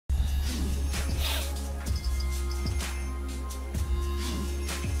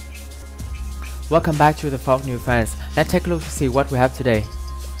Welcome back to the Fox News fans. Let's take a look to see what we have today.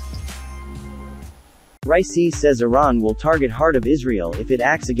 Raisi says Iran will target heart of Israel if it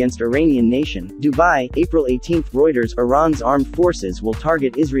acts against Iranian nation. Dubai, April 18. Reuters. Iran's armed forces will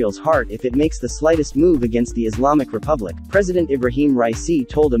target Israel's heart if it makes the slightest move against the Islamic Republic, President Ibrahim Raisi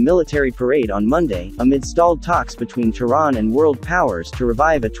told a military parade on Monday, amid stalled talks between Tehran and world powers to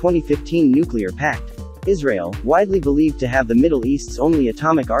revive a 2015 nuclear pact. Israel, widely believed to have the Middle East's only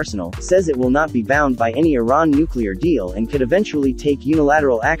atomic arsenal, says it will not be bound by any Iran nuclear deal and could eventually take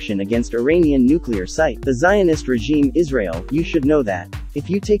unilateral action against Iranian nuclear site. The Zionist regime, Israel, you should know that. If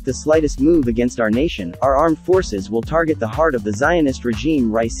you take the slightest move against our nation, our armed forces will target the heart of the Zionist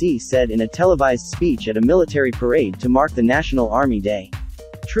regime, Raisi said in a televised speech at a military parade to mark the National Army Day.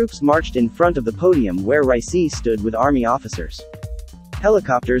 Troops marched in front of the podium where Raisi stood with army officers.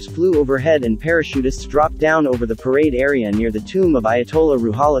 Helicopters flew overhead and parachutists dropped down over the parade area near the tomb of Ayatollah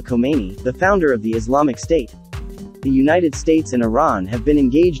Ruhollah Khomeini, the founder of the Islamic State. The United States and Iran have been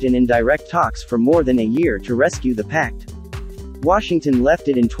engaged in indirect talks for more than a year to rescue the pact. Washington left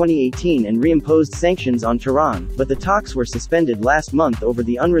it in 2018 and reimposed sanctions on Tehran, but the talks were suspended last month over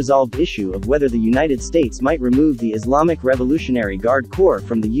the unresolved issue of whether the United States might remove the Islamic Revolutionary Guard Corps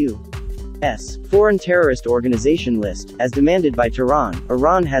from the U.S. foreign terrorist organization list, as demanded by Tehran.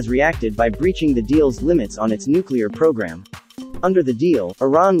 Iran has reacted by breaching the deal's limits on its nuclear program. Under the deal,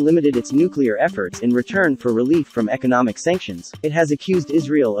 Iran limited its nuclear efforts in return for relief from economic sanctions. It has accused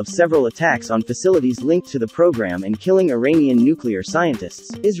Israel of several attacks on facilities linked to the program and killing Iranian nuclear scientists.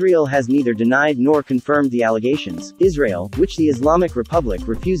 Israel has neither denied nor confirmed the allegations. Israel, which the Islamic Republic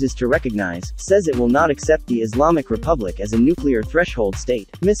refuses to recognize, says it will not accept the Islamic Republic as a nuclear threshold state.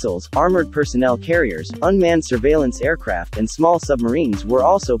 Missiles, armored personnel carriers, unmanned surveillance aircraft and small submarines were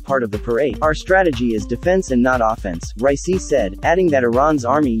also part of the parade. Our strategy is defense and not offense, Raisi said, adding that Iran's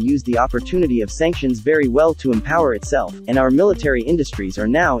army used the opportunity of sanctions very well to empower itself, and our military industries are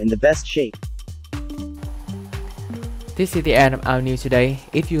now in the best shape. This is the end of our news today.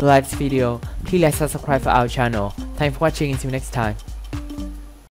 If you like this video, please like subscribe for our channel. Thanks for watching. Until next time.